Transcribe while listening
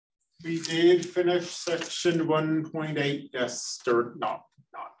We did finish section 1.8 yesterday, not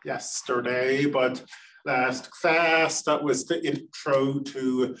yesterday, but last class. That was the intro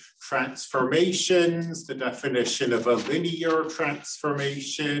to transformations, the definition of a linear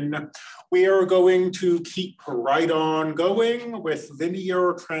transformation. We are going to keep right on going with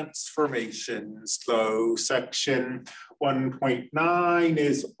linear transformations, though section 1.9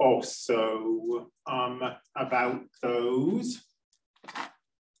 is also about those.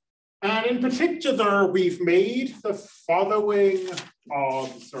 And in particular, we've made the following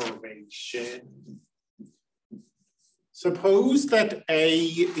observation. Suppose that A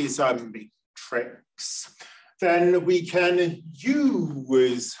is a matrix. Then we can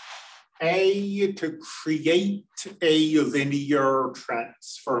use A to create a linear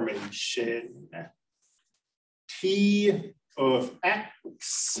transformation. T of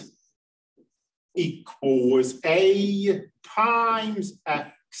X equals A times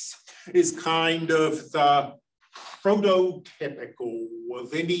X is kind of the prototypical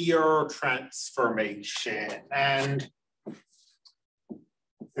linear transformation. And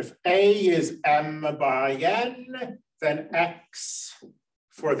if A is m by n, then X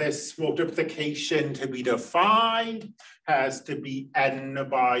for this multiplication to be defined has to be n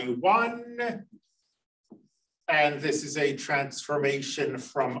by 1. And this is a transformation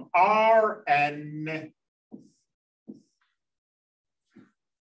from Rn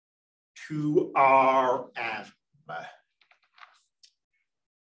to Rm.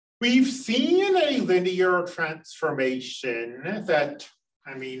 We've seen a linear transformation that,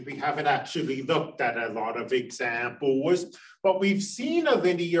 we haven't actually looked at a lot of examples, but we've seen a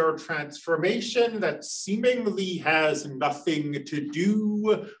linear transformation that seemingly has nothing to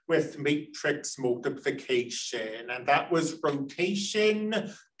do with matrix multiplication, and that was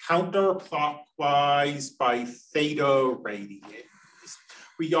rotation counterclockwise by theta radians.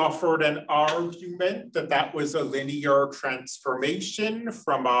 We offered an argument that that was a linear transformation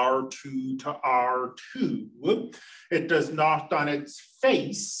from R2 to R2. It does not on its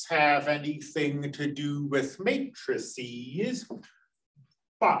face have anything to do with matrices,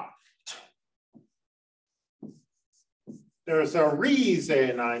 but there's a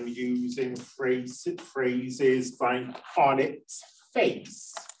reason I'm using phrases like on its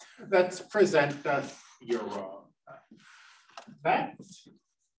face. Let's present a theorem. That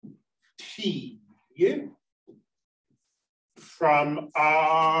T from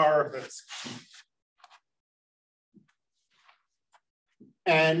R,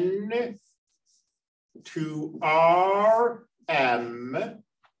 N to Rm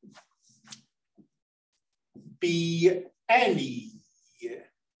be any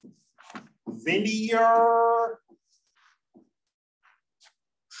linear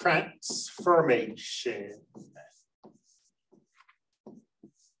transformation.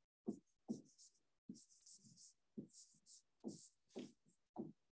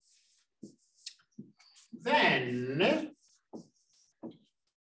 Then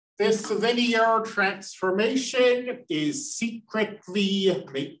this linear transformation is secretly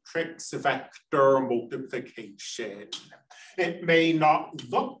matrix vector multiplication. It may not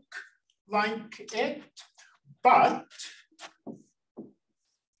look like it, but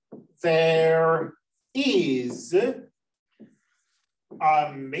there is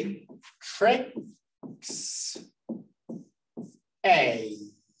a matrix A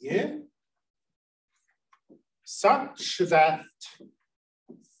such that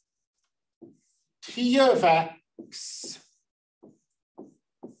T of X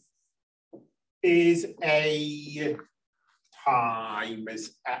is A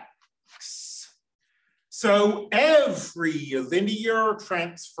times X. So every linear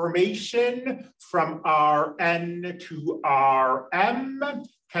transformation from Rn to Rm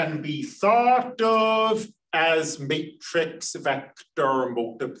can be thought of as matrix vector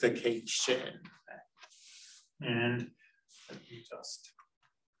multiplication. And let me just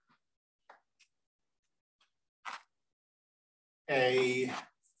A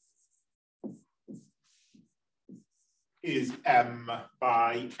is m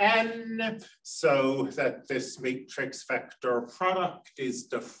by n, so that this matrix vector product is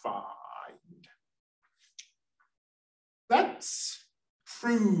defined. Let's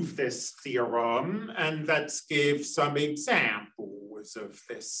prove this theorem, and let's give some examples of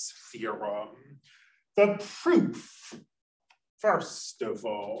this theorem. The proof, first of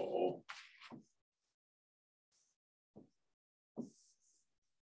all.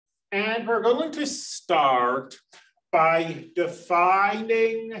 And we're going to start by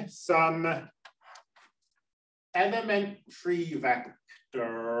defining some elementary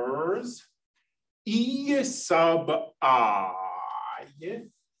vectors, E sub I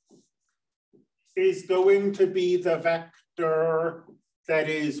is going to be the vector that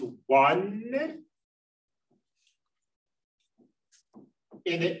is 1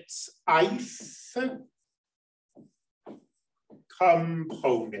 in its ith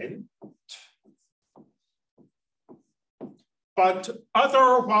component, but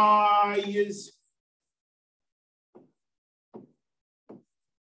otherwise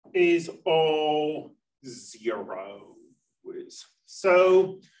is all zeros.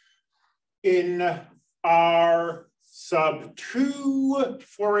 So in R sub 2,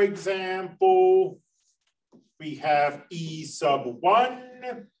 for example, we have E sub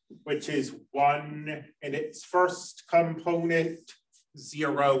 1, which is 1 in its first component,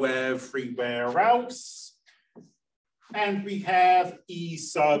 0 everywhere else. And we have E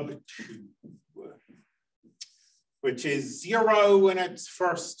sub 2, which is 0 in its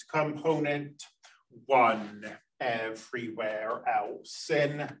first component, 1 everywhere else.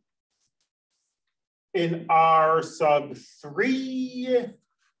 In R sub 3,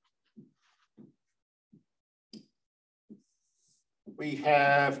 we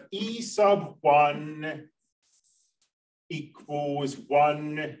have E sub 1 equals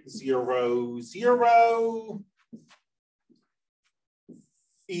 1, 0, 0.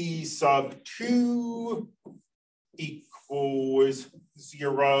 E sub 2 equals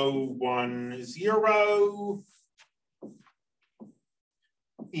 0, 1, 0.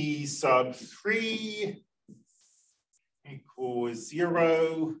 E sub 3 equals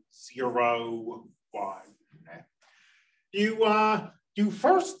 0, 0, 1. You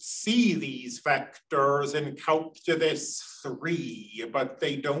first see these vectors in calculus 3, but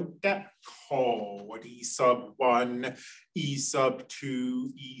they don't get called E sub 1, E sub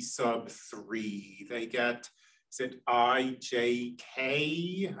 2, E sub 3. They get, is it I, J,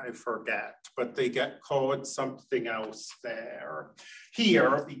 K? I forget, but they get called something else there.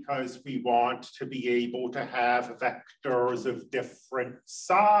 Here, because we want to be able to have vectors of different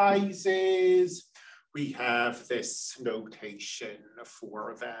sizes, we have this notation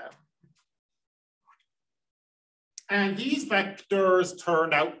for them. And these vectors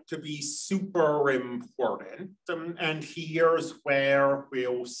turn out to be super important. And here's where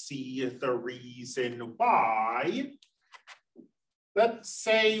we'll see the reason why. Let's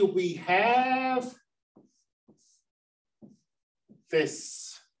say we have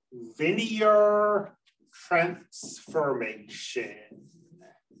this linear transformation.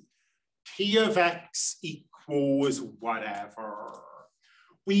 T of x equals whatever.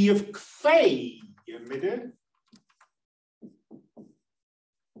 We have claimed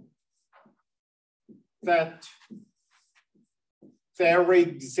that there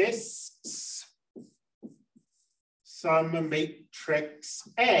exists some matrix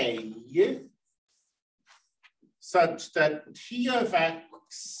A such that T of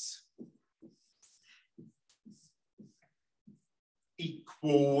x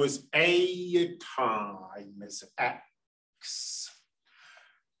equals A times x.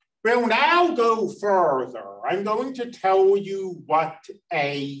 We'll now go further. I'm going to tell you what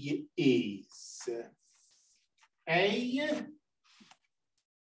A is. A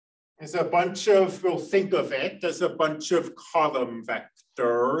is a bunch of, we'll think of it as a bunch of column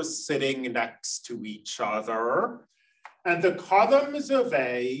vectors sitting next to each other. And the columns of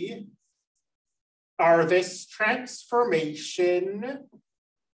A are this transformation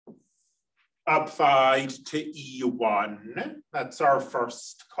applied to E1. That's our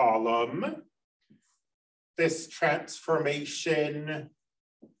first column. This transformation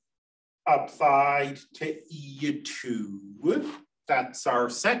applied to E2. That's our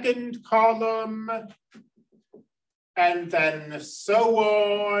second column. And then so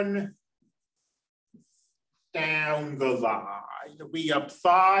on down the line. We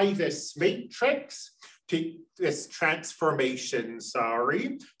apply this matrix to this transformation,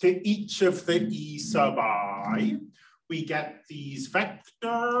 to each of the E sub I. We get these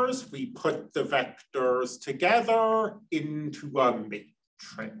vectors, we put the vectors together into a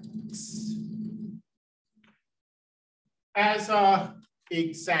matrix. As an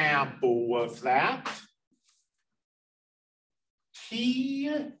example of that, T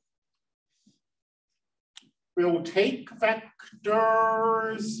will take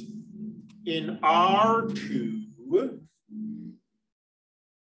vectors in R2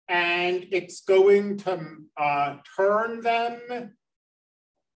 and it's going to turn them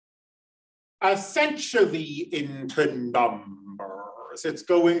essentially into numbers. It's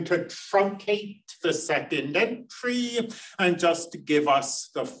going to truncate the second entry and just give us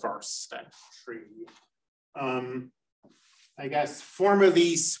the first entry. I guess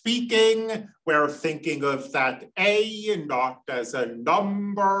formally speaking, we're thinking of that A not as a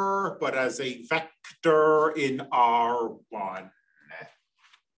number, but as a vector in R1.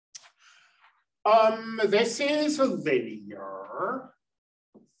 This is a linear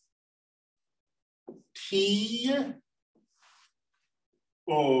T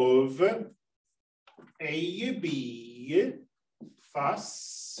of AB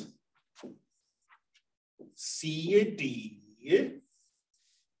plus CD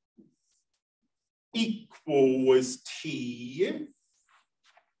equals T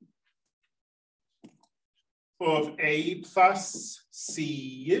of A plus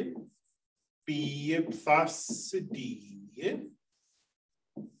C, B plus D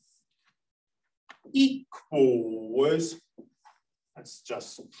equals, let's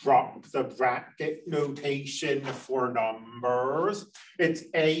just drop the bracket notation for numbers. It's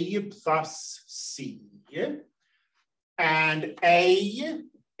A plus C. And A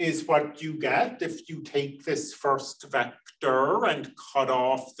is what you get if you take this first vector and cut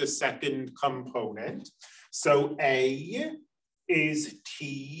off the second component. So A is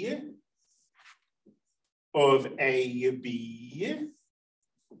T of AB,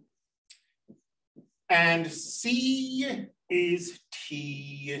 and C is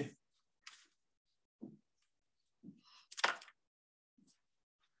T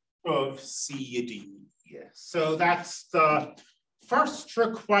of CD. So that's the first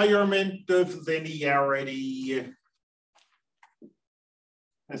requirement of linearity.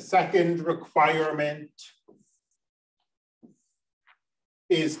 The second requirement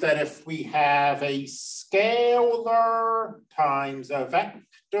is that if we have a scalar times a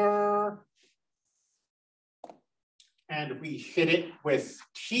vector, and we hit it with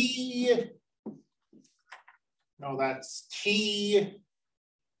T, no, that's T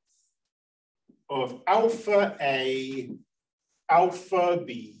of alpha A, alpha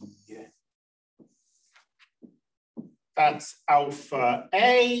B. That's alpha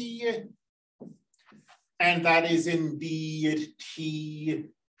A, and that is indeed T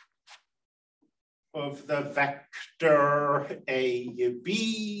of the vector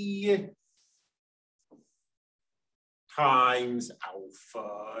AB times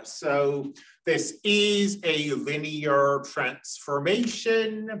alpha. So this is a linear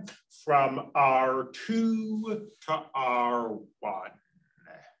transformation from R2 to R1.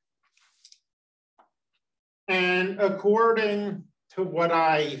 And according to what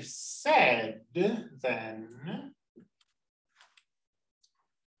I said, then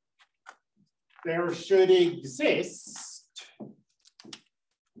there should exist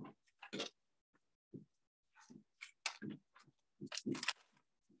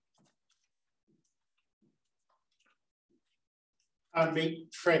a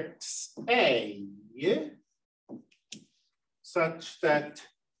matrix A such that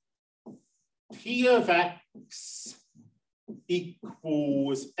P of X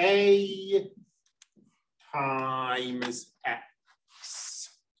equals A times X.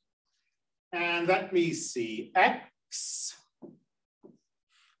 And let me see, X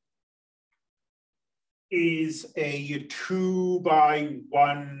is a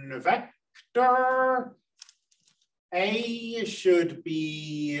 2x1 vector. A should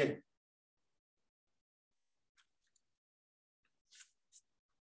be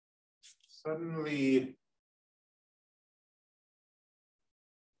suddenly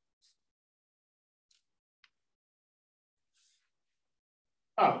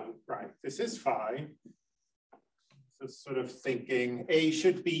oh, right, this is fine. Just sort of thinking A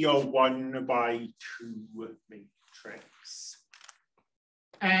should be a 1x2 matrix.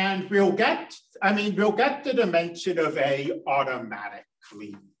 And we'll get the dimension of A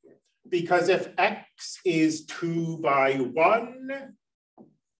automatically, because if X is 2x1,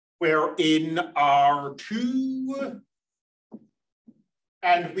 we're in R2,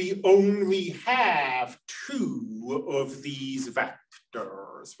 and we only have 2 of these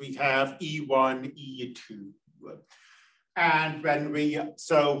vectors. We have E1, E2. And when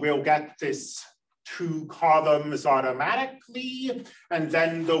so we'll get this 2 columns automatically, and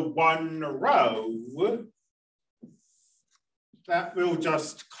then the 1 row, that will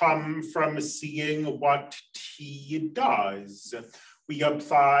just come from seeing what T does. We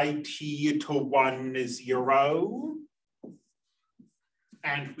apply T to 1, 0,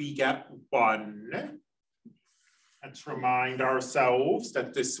 and we get 1. Let's remind ourselves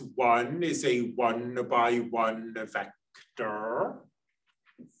that this 1 is a 1x1 vector.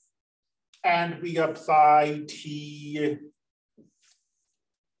 And we apply T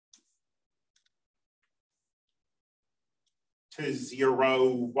to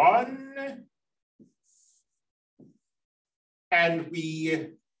 0, 1. and we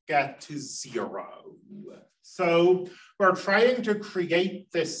get 0. So we're trying to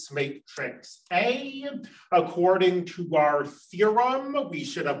create this matrix A. According to our theorem, we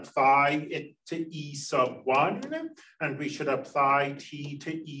should apply it to E sub 1, and we should apply T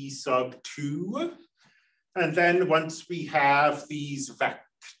to E sub 2. And then once we have these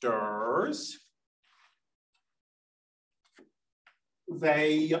vectors,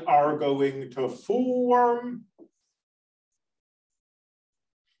 they are going to form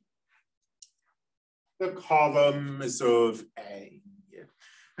the columns of A.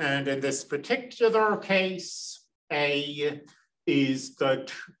 And in this particular case, A is the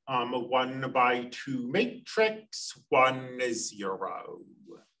 1 by 2 matrix, 1 is 0.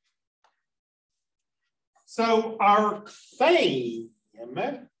 So our claim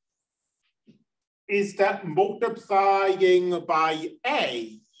is that multiplying by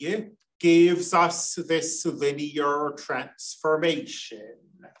A gives us this linear transformation.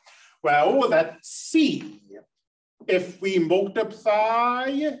 Well, let's see. If we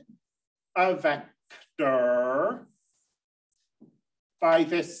multiply a vector by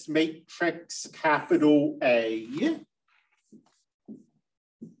this matrix capital A,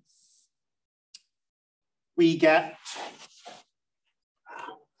 we get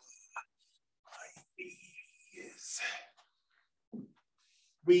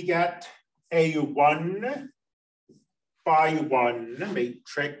a 1 by 1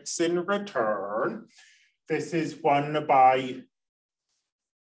 matrix in return. This is 1 by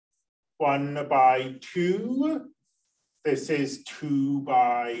 2. This is 2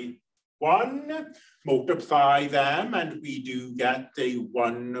 by 1. Multiply them and we do get a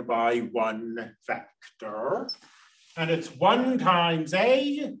 1 by 1 vector. And it's 1 times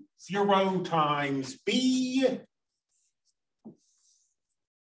A, 0 times B.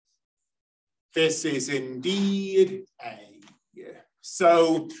 This is indeed A.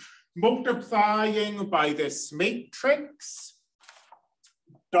 So multiplying by this matrix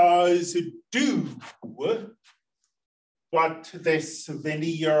does do what this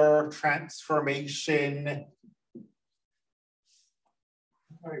linear transformation,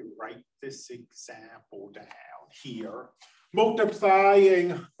 I write this example down here.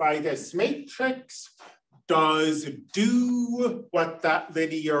 Multiplying by this matrix does do what that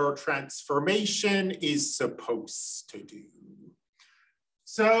linear transformation is supposed to do.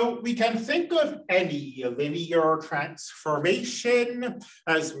 So we can think of any linear transformation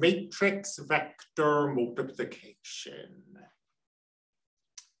as matrix vector multiplication.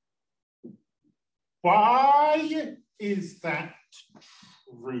 Why is that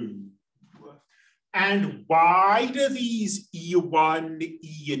true? And why do these E1,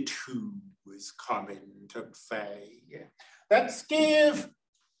 E2s come into play? Let's give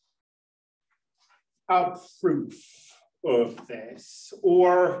a proof of this,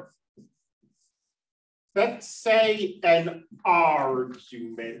 or let's say an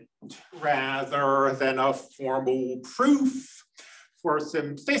argument rather than a formal proof. For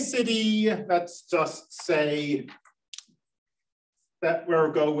simplicity, let's just say that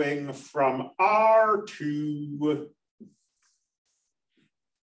we're going from R2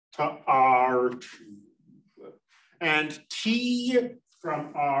 to R2. And T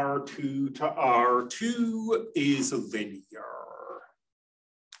from R2 to R2 is linear.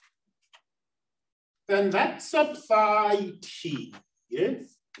 Then let's apply T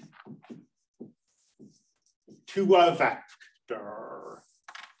to a vector.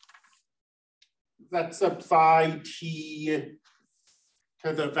 Let's apply T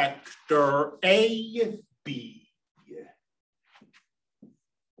to the vector A, B.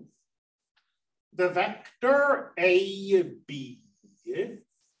 The vector A, B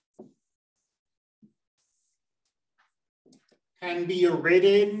can be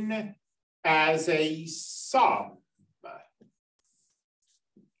written as a sum.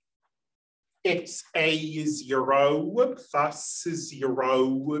 It's A0 plus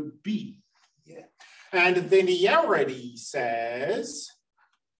 0B. And linearity says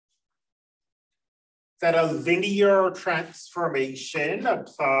that a linear transformation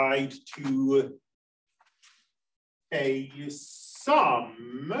applied to a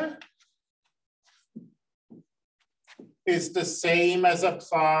sum is the same as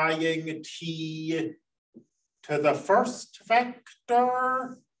applying T to the first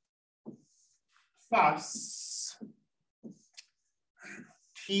vector plus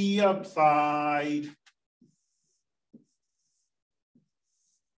T applied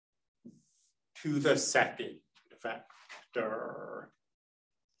to the second vector.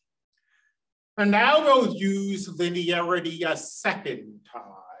 And now we'll use linearity a second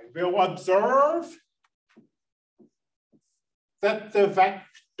time. We'll observe that the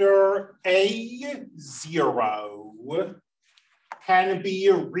vector A0 can be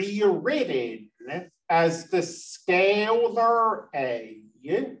rewritten as the scalar A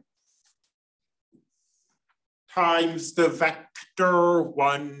times the vector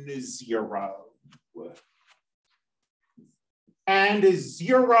 1, 0. And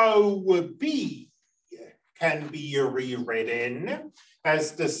 0b can be rewritten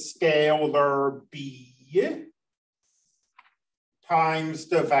as the scalar B times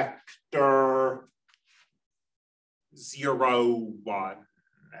the vector 0, 1.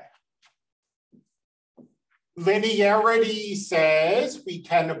 Linearity says we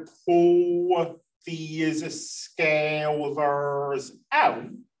can pull these scalars out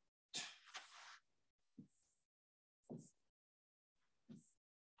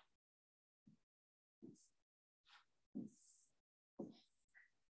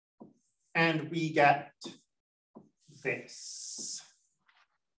and we get this.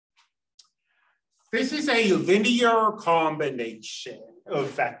 This is a linear combination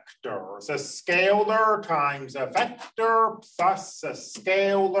of vectors, a scalar times a vector plus a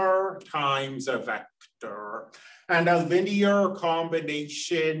scalar times a vector. And a linear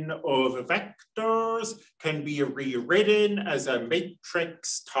combination of vectors can be rewritten as a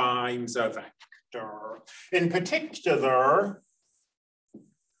matrix times a vector. In particular,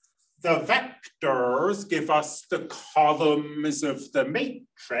 the vectors give us the columns of the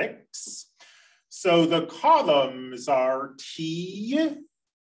matrix. So the columns are T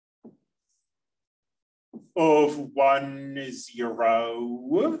of 1,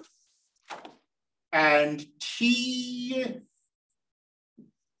 0 and T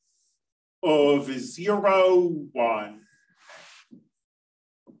of 0, 1.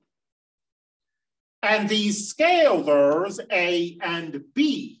 And these scalars, A and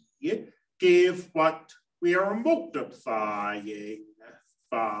B, give what we are multiplying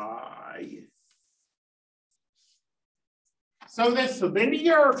by. So this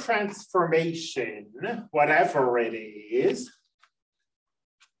linear transformation, whatever it is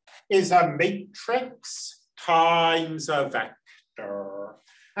a matrix times a vector.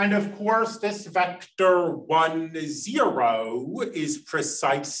 And of course, this vector 1, 0 is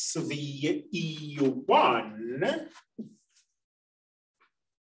precisely E1.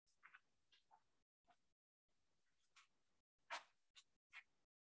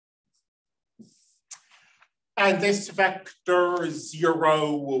 And this vector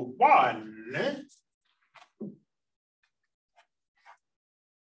 0, 1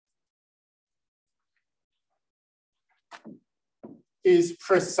 is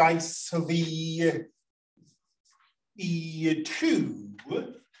precisely E2.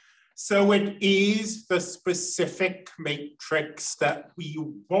 So it is the specific matrix that we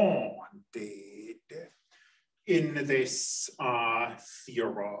wanted in this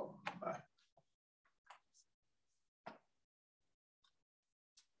theorem.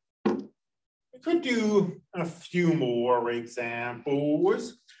 We could do a few more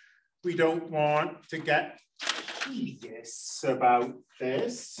examples. We don't want to get tedious about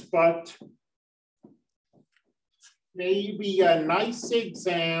this, but maybe a nice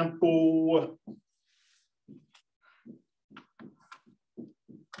example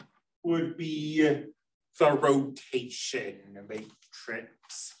would be the rotation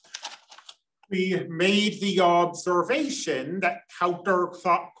matrix. We made the observation that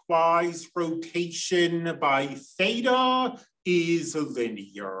counterclockwise rotation by theta is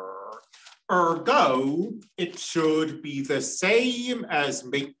linear. Ergo, it should be the same as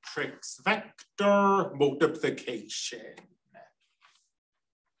matrix vector multiplication.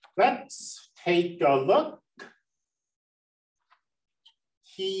 Let's take a look.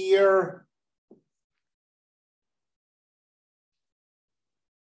 Here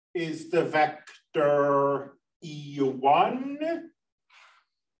is the vector E1.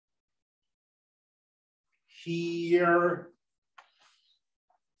 Here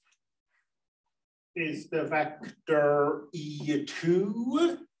is the vector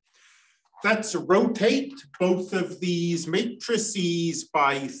E2. Let's rotate both of these matrices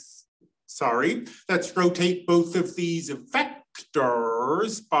by, let's rotate both of these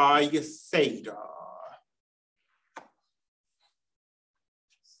vectors by theta.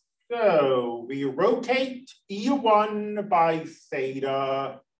 So we rotate E1 by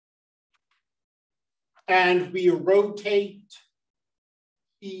theta, and we rotate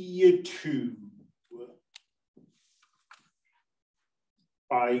E2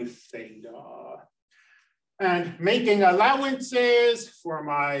 by theta. And making allowances for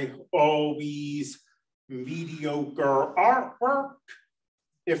my always mediocre artwork,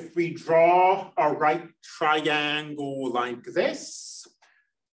 if we draw a right triangle like this,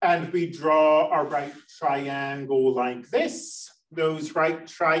 and we draw a right triangle like this, those right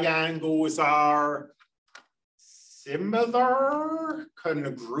triangles are similar,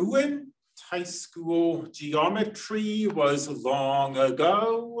 congruent. High school geometry was long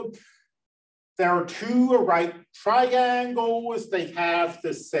ago. There are two right triangles. They have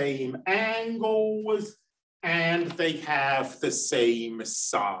the same angles and they have the same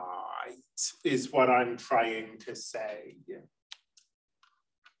sides, is what I'm trying to say.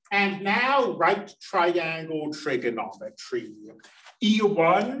 And now right triangle trigonometry.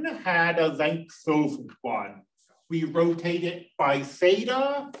 E1 had a length of 1. We rotate it by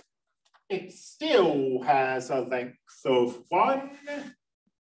theta. It still has a length of 1.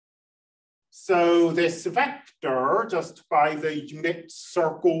 So this vector, just by the unit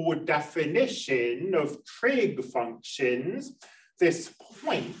circle definition of trig functions, this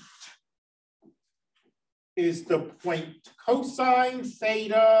point is the point cosine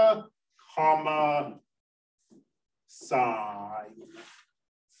theta, comma, sine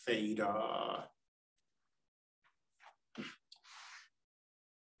theta.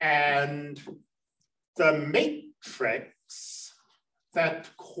 And the matrix that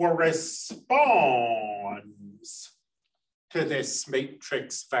corresponds to this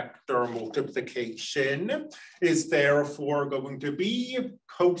matrix vector multiplication is therefore going to be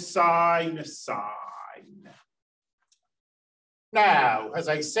cosine sine. Now, as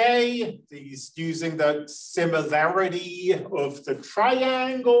I say, these using the similarity of the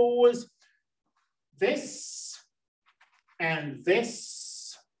triangles, this and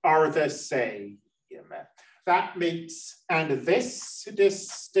this are the same. That makes, and this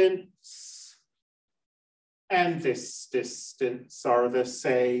distance and this distance are the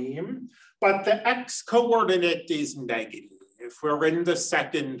same, but the x coordinate is negative. We're in the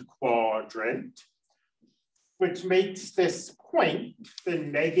second quadrant, which makes this point the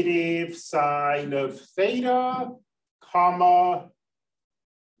negative sine of theta, comma,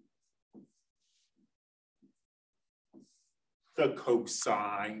 the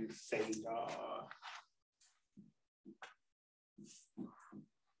cosine theta.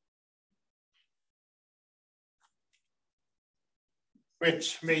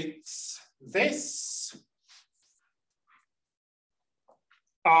 Which makes this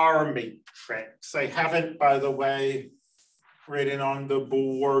our matrix. I haven't, by the way, written on the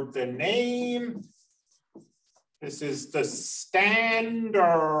board the name. This is the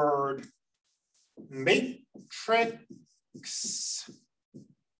standard matrix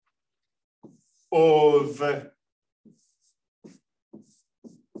of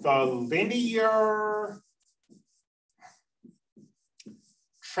the linear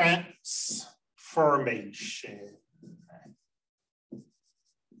transformation.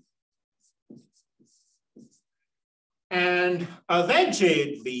 And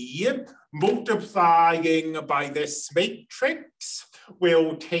allegedly, multiplying by this matrix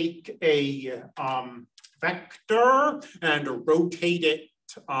will take a vector and rotate it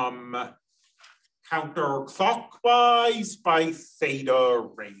counterclockwise by theta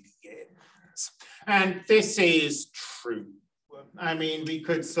radians. And this is true. I mean, we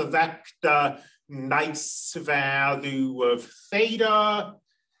could select a nice value of theta.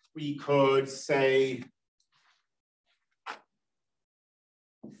 We could say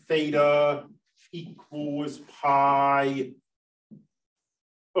theta equals pi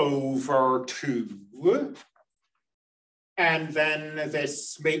over 2. And then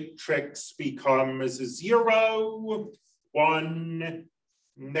this matrix becomes 0, 1,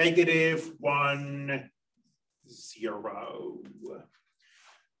 negative 1, 0.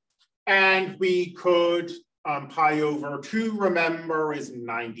 And we could, pi over 2, remember, is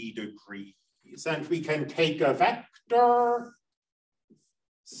 90 degrees. And we can take a vector,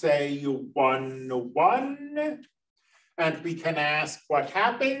 say 1, 1, and we can ask what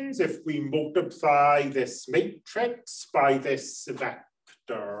happens if we multiply this matrix by this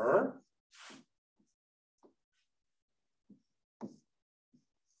vector.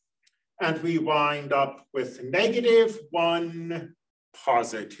 And we wind up with negative 1,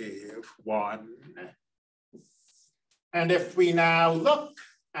 positive 1. And if we now look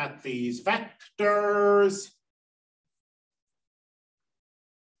at these vectors,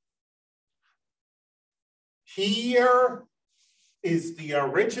 here is the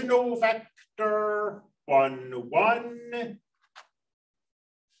original vector, 1, 1.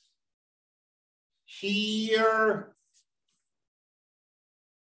 Here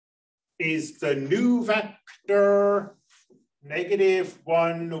is the new vector, negative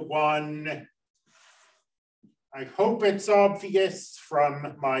 1, 1, I hope it's obvious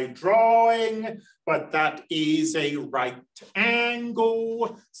from my drawing, but that is a right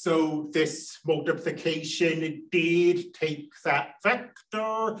angle. So this multiplication did take that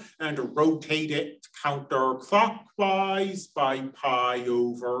vector and rotate it counterclockwise by pi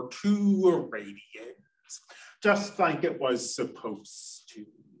over 2 radians, just like it was supposed to.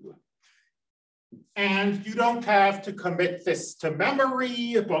 And you don't have to commit this to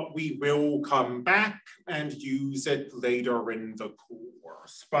memory, but we will come back and use it later in the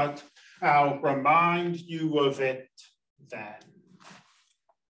course. But I'll remind you of it then.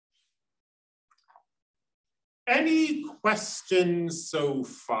 Any questions so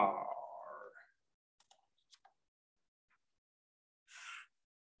far?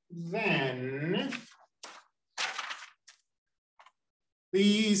 Then,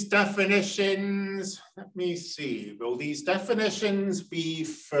 these definitions, let me see, will these definitions be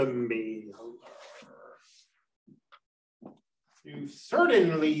familiar? You've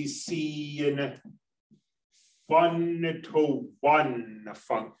certainly seen one-to-one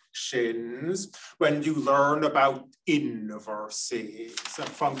functions when you learn about inverses. A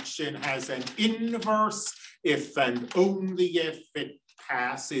function has an inverse if and only if it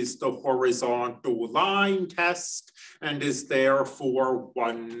passes the horizontal line test and is therefore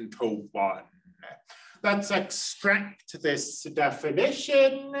one-to-one. Let's extract this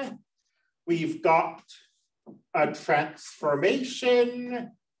definition. We've got a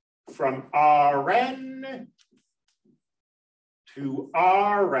transformation from Rn to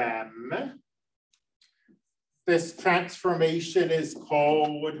Rm. This transformation is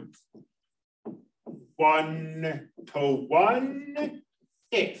called one-to-one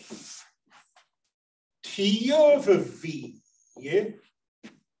if T of V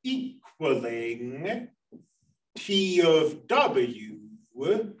equaling T of W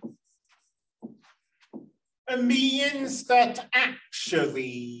means that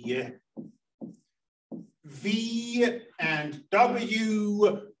actually V and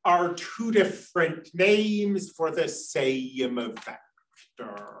W are two different names for the same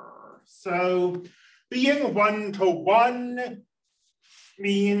vector. So being one-to-one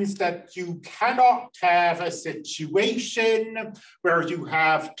means that you cannot have a situation where you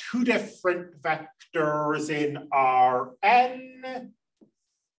have two different vectors in Rn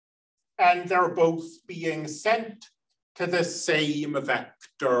and they're both being sent to the same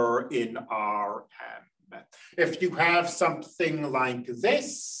vector in Rm. If you have something like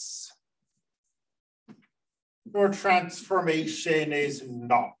this, your transformation is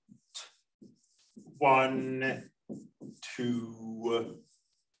not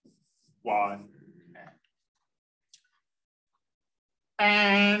one-to-one.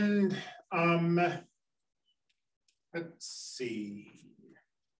 And let's see.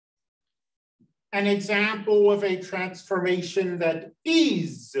 An example of a transformation that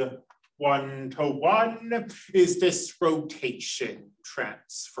is one-to-one is this rotation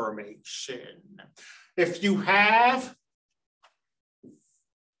transformation. If you have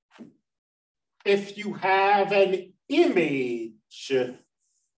an image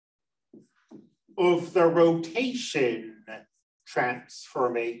of the rotation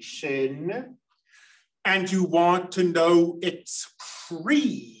transformation and you want to know its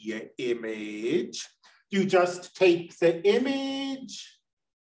pre-image, you just take the image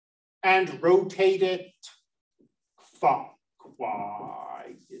and rotate it clockwise.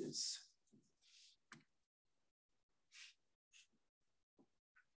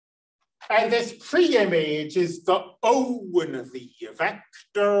 And this pre-image is the only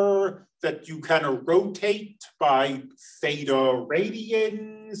vector that you can rotate by theta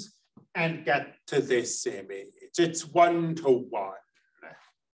radians and get to this image. It's one-to-one.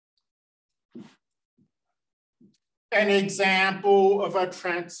 An example of a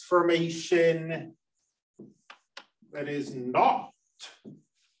transformation that is not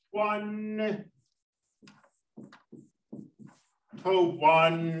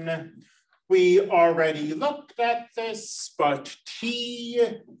one-to-one. We already looked at this, but T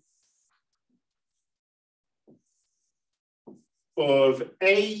of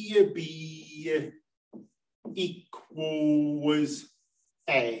AB equals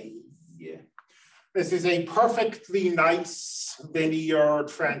A. This is a perfectly nice linear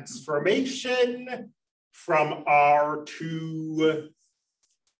transformation from R2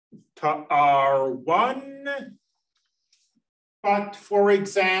 to R1. But for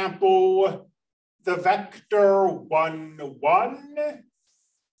example, the vector 1, 1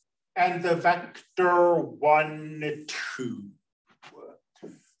 and the vector 1, 2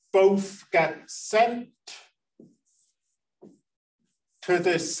 both get sent to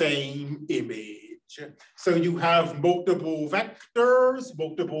the same image. So you have multiple vectors,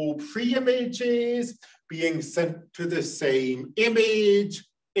 multiple pre-images being sent to the same image.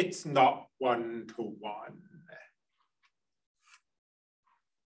 It's not one-to-one.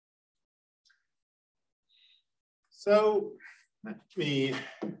 So let me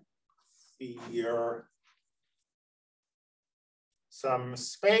see here. Some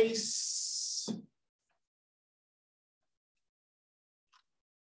space.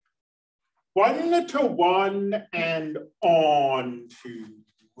 One-to-one and on-to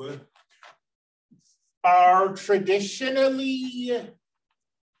are traditionally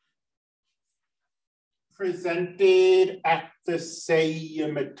presented at the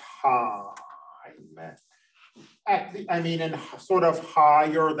same time. In sort of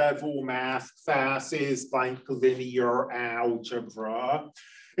higher level math classes like linear algebra,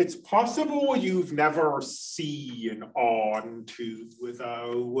 it's possible you've never seen on-to,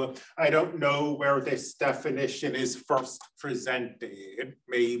 though. I don't know where this definition is first presented.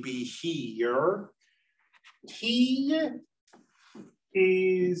 Maybe here. T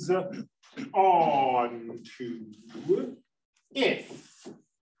is on-to if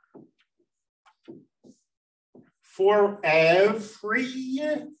for every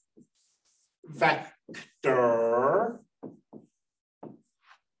vector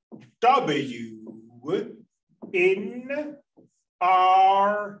W in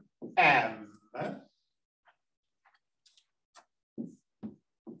Rm,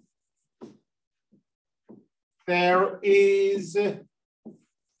 there is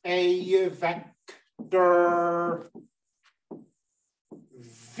a vector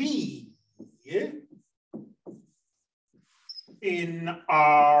V in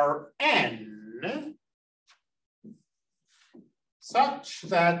Rn such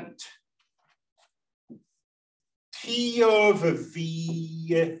that T of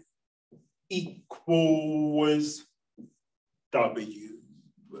V equals W.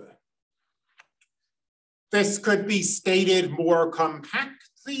 This could be stated more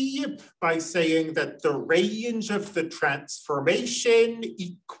compactly by saying that the range of the transformation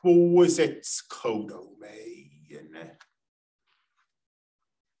equals its codomain.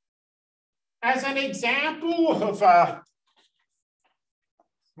 As an example of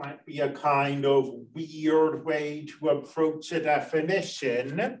might be a kind of weird way to approach a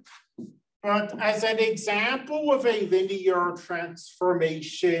definition, but as an example of a linear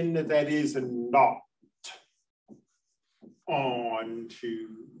transformation that is not on-to,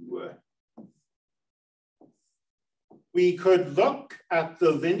 we could look at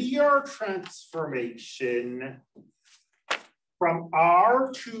the linear transformation from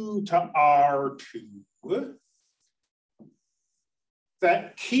R2 to R2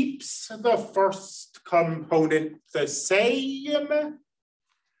 that keeps the first component the same,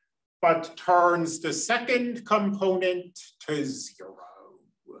 but turns the second component to 0.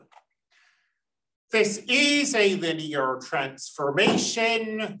 This is a linear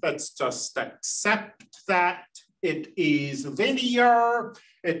transformation. Let's just accept that it is linear.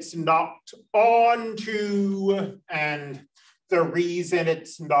 It's not on-to, and the reason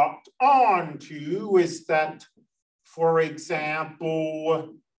it's not on-to is that, for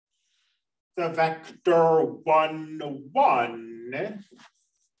example, the vector 1, 1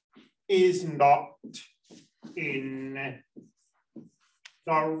 is not in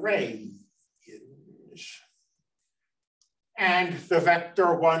the range. And the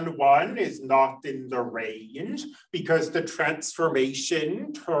vector 1, 1 is not in the range because the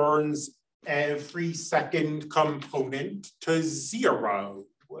transformation turns every second component to 0.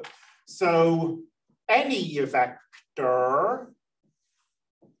 So any vector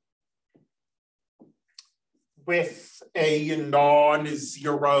with a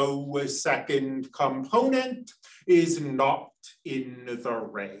non-zero second component is not in the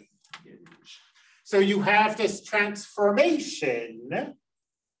range. So you have this transformation.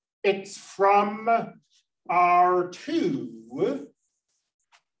 It's from R2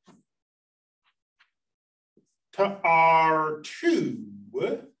 to R2,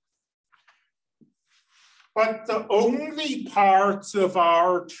 but the only parts of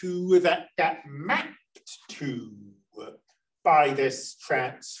R2 that get mapped to by this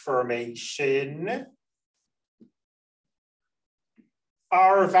transformation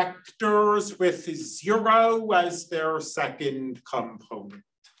are vectors with 0 as their second component.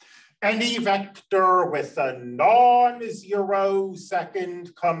 Any vector with a non-zero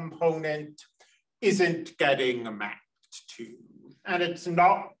second component isn't getting mapped to, and it's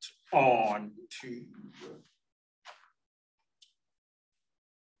not on-to.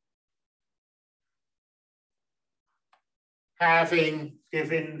 Having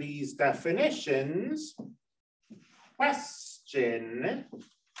given these definitions, question,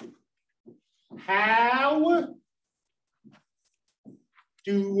 how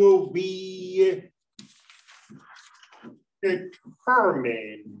do we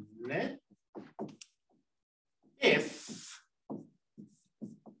determine if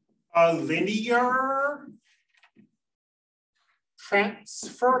a linear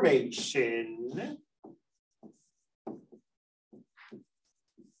transformation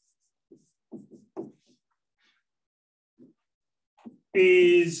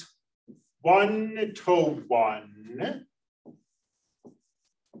is 1-to-1?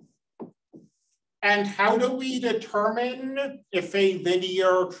 And how do we determine if a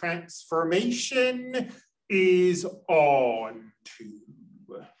linear transformation is onto?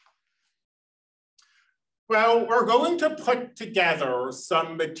 Well, we're going to put together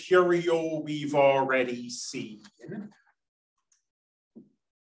some material we've already seen.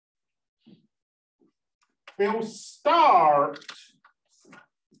 We'll start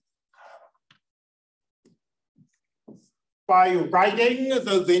by writing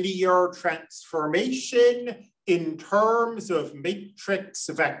the linear transformation in terms of matrix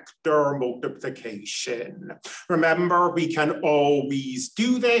vector multiplication. Remember, we can always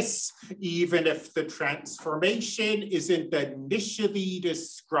do this, even if the transformation isn't initially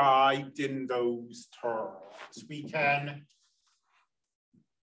described in those terms. We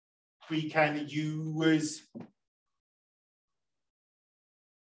can use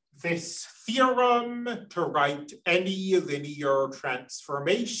this theorem to write any linear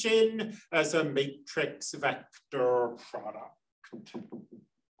transformation as a matrix vector product.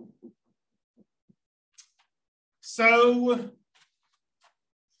 So,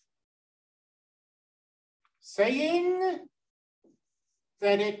 saying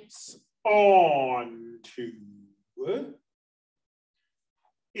that it's onto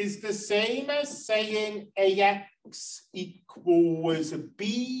is the same as saying AX equals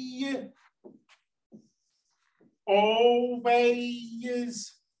B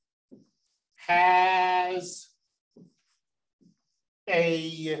always has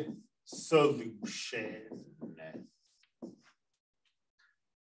a solution.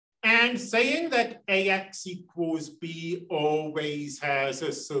 And saying that AX equals B always has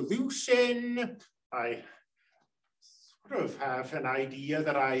a solution, I sort of have an idea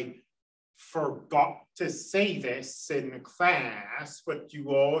that I forgot to say this in class, but you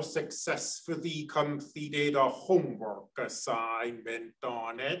all successfully completed a homework assignment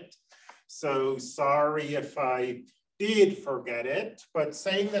on it. So sorry if I did forget it, but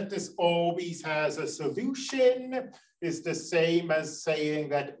saying that this always has a solution is the same as saying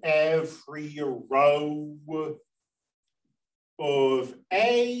that every row of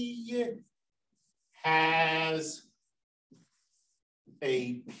A has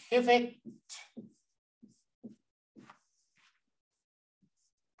a pivot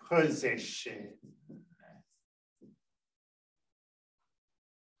position.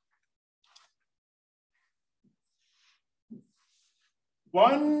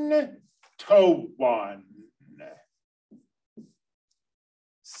 One to one.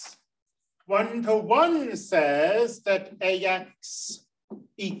 1-to-1 says that AX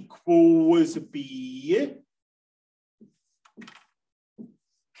equals B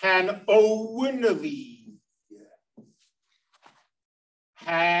can only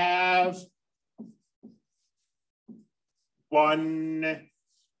have one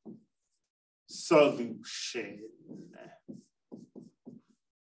solution.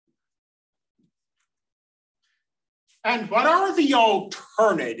 And what are the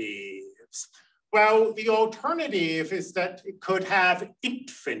alternatives? Well, the alternative is that it could have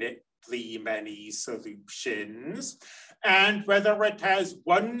infinitely many solutions. And whether it has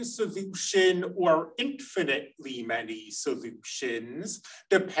one solution or infinitely many solutions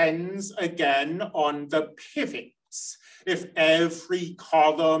depends again on the pivots. If every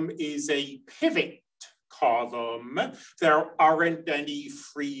column is a pivot column, there aren't any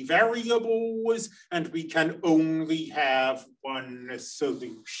free variables, and we can only have one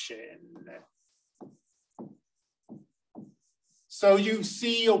solution. So you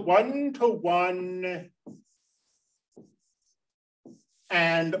see a 1-to-1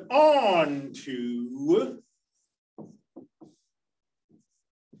 and onto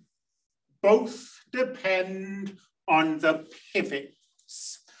both depend on the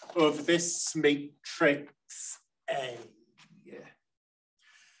pivots of this matrix A.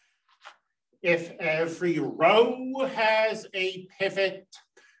 If every row has a pivot,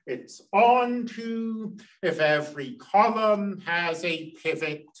 it's onto. If every column has a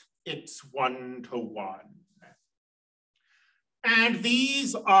pivot, it's 1-to-1. And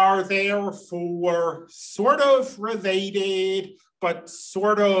these are therefore sort of related, but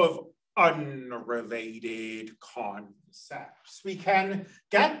sort of unrelated concepts. We can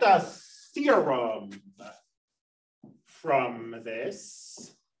get the theorem from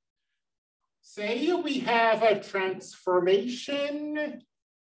this. Say we have a transformation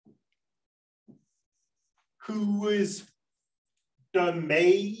whose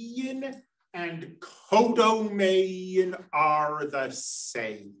domain and codomain are the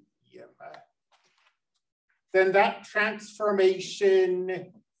same. Then that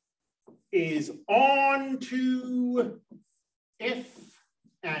transformation is onto if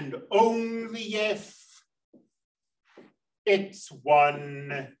and only if it's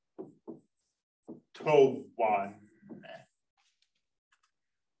 1 to 1.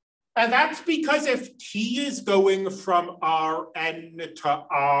 And that's because if t is going from Rn to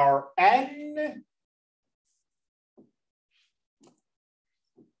Rn,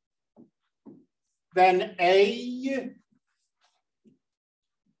 then A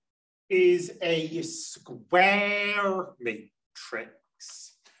is a square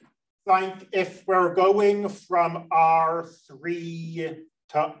matrix. Like if we're going from R3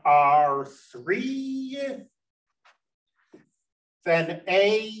 to R3, then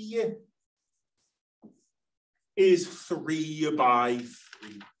A is 3 by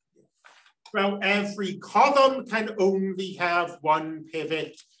 3. Well, every column can only have 1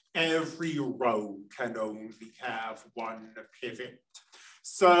 pivot. Every row can only have 1 pivot.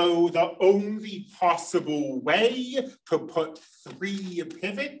 So the only possible way to put 3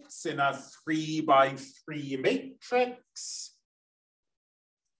 pivots in a 3 by 3 matrix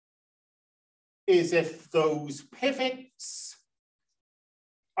is if those pivots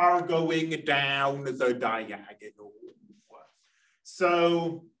are going down the diagonal.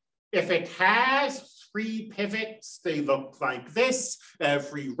 So if it has 3 pivots, they look like this.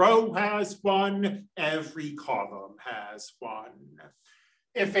 Every row has 1, every column has 1.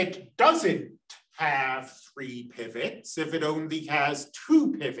 If it doesn't have 3 pivots, if it only has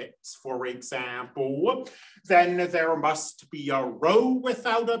 2 pivots, for example, then there must be a row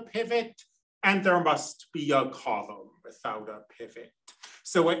without a pivot, and there must be a column without a pivot.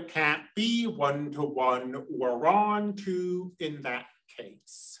 So it can't be 1 to 1 or on to in that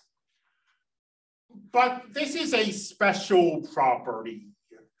case. But this is a special property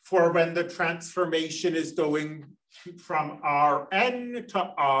for when the transformation is going from Rn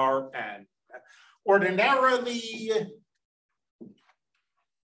to Rn. Ordinarily,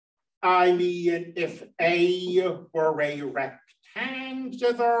 I mean, if A were a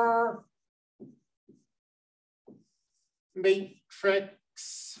rectangular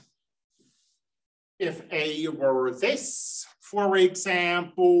matrix, if A were this, for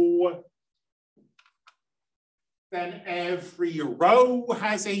example, then every row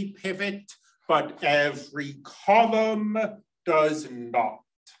has a pivot, but every column does not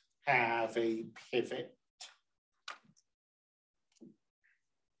have a pivot,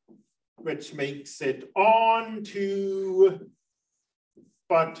 which makes it onto,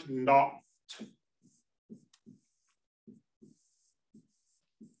 but not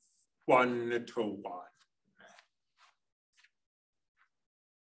 1 to 1.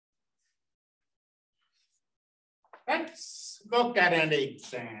 Let's look at an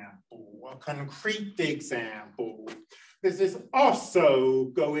example, a concrete example. This is also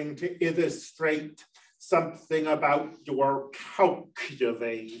going to illustrate something about your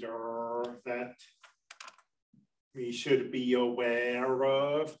calculator that we should be aware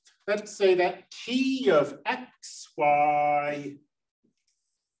of. Let's say that t of xy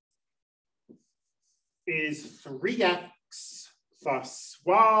is 3x plus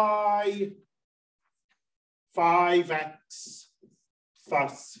y, 5x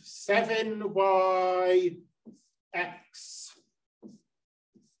plus 7y, x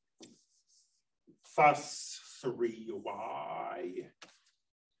plus 3y.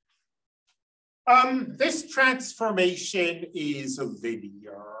 This transformation is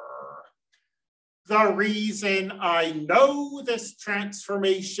linear. The reason I know this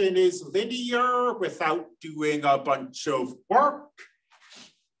transformation is linear without doing a bunch of work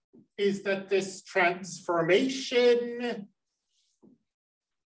is that this transformation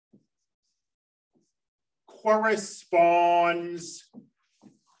corresponds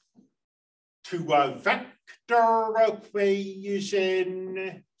to a vector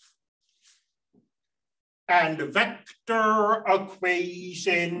equation, and vector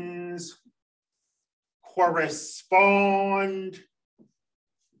equations correspond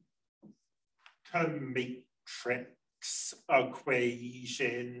to matrix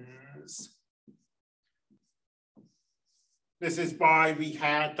equations. This is why we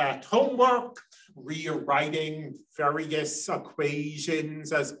had that homework, rewriting various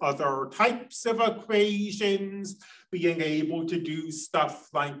equations as other types of equations. Being able to do stuff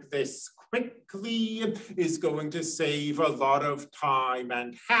like this quickly is going to save a lot of time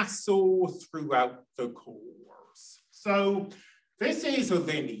and hassle throughout the course. So this is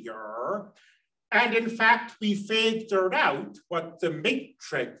linear. And in fact, we figured out what the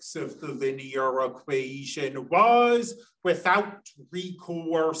matrix of the linear equation was without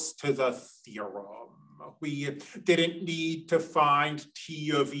recourse to the theorem. We didn't need to find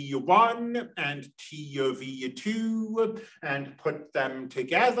T of E1 and T of E2 and put them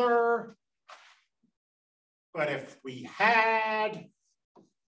together. But if we had,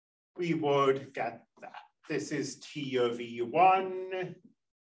 we would get that. This is T of E1.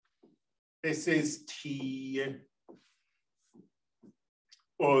 This is T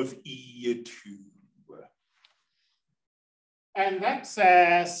of E2. And let's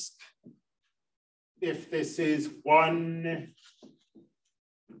ask if this is 1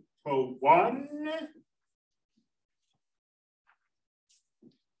 to 1.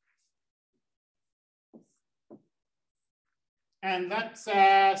 And let's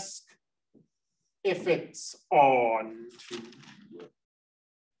ask if it's on to.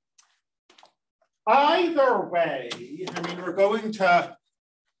 Either way, I mean, we're going to,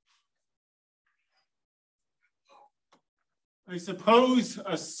 I suppose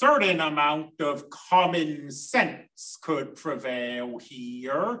a certain amount of common sense could prevail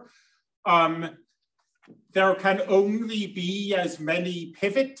here. There can only be as many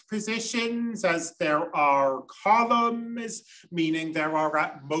pivot positions as there are columns, meaning there are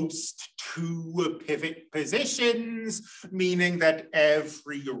at most 2 pivot positions, meaning that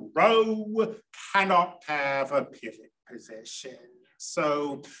every row cannot have a pivot position.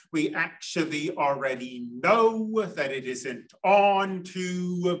 So we actually already know that it isn't on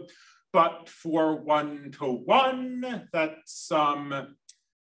to, but for 1 to 1, let's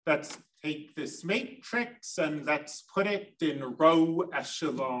take this matrix and let's put it in row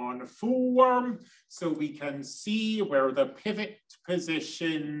echelon form so we can see where the pivot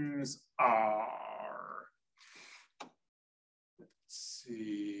positions are. Let's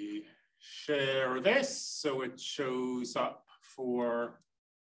see, share this so it shows up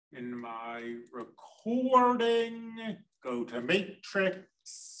in my recording. Go to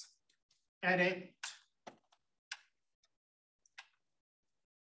matrix, edit.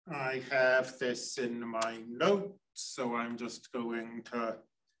 I have this in my notes, so I'm just going to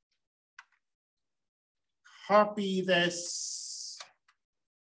copy this.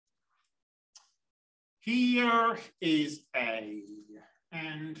 Here is A,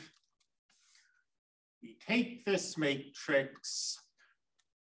 and we take this matrix,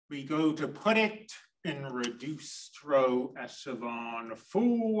 we go to put it in reduced row echelon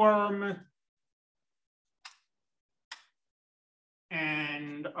form,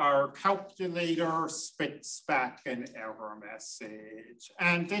 and our calculator spits back an error message.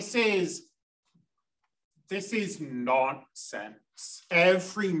 And this is nonsense.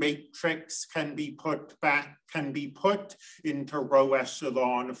 Every matrix can be put into row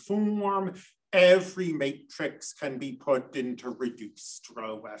echelon form. Every matrix can be put into reduced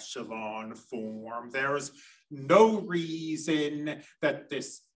row echelon form. There's no reason that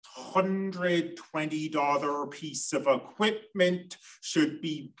this $120 piece of equipment should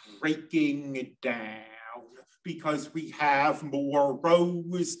be breaking down because we have more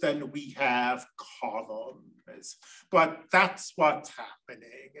rows than we have columns. But that's what's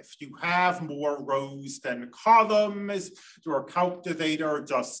happening. If you have more rows than columns, your calculator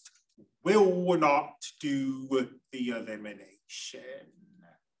just will not do the elimination.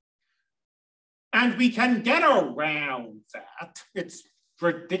 And we can get around that. It's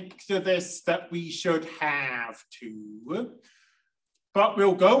ridiculous that we should have to, but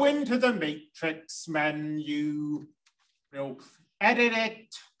we'll go into the matrix menu, we'll edit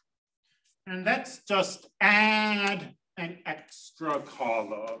it, and let's just add an extra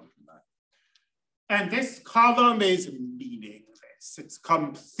column. And this column is meaningless. It's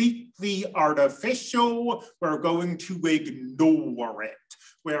completely artificial. We're going to ignore it.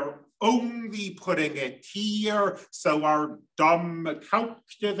 We're only putting it here, so our dumb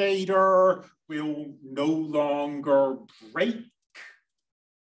calculator will no longer break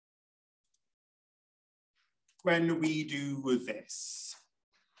when we do this.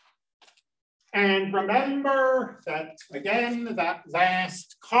 And remember that, again, that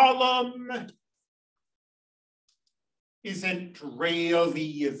last column isn't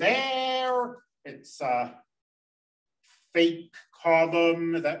really there. It's a fake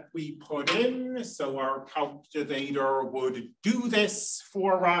column that we put in. So our calculator would do this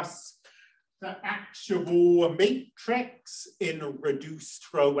for us. The actual matrix in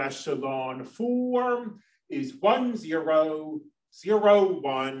reduced row echelon form is 1, 0, 0,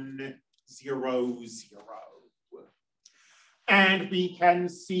 1, 0, 0. And we can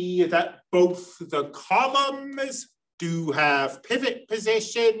see that both the columns do have pivot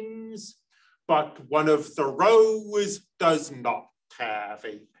positions, but one of the rows does not have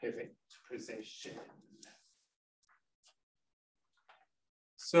a pivot position.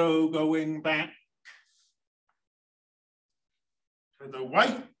 So going back to the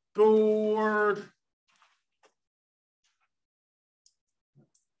whiteboard,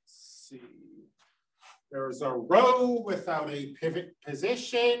 let's see. There's a row without a pivot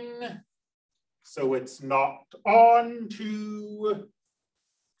position, so it's not onto,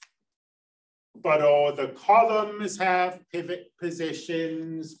 but all the columns have pivot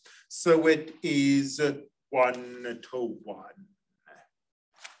positions, so it is 1 to 1.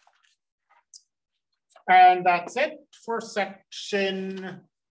 And that's it for section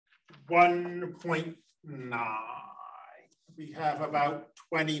 1.9. We have about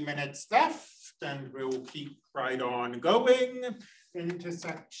 20 minutes left, and we'll keep right on going into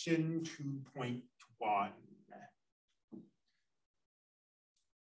section 2.1.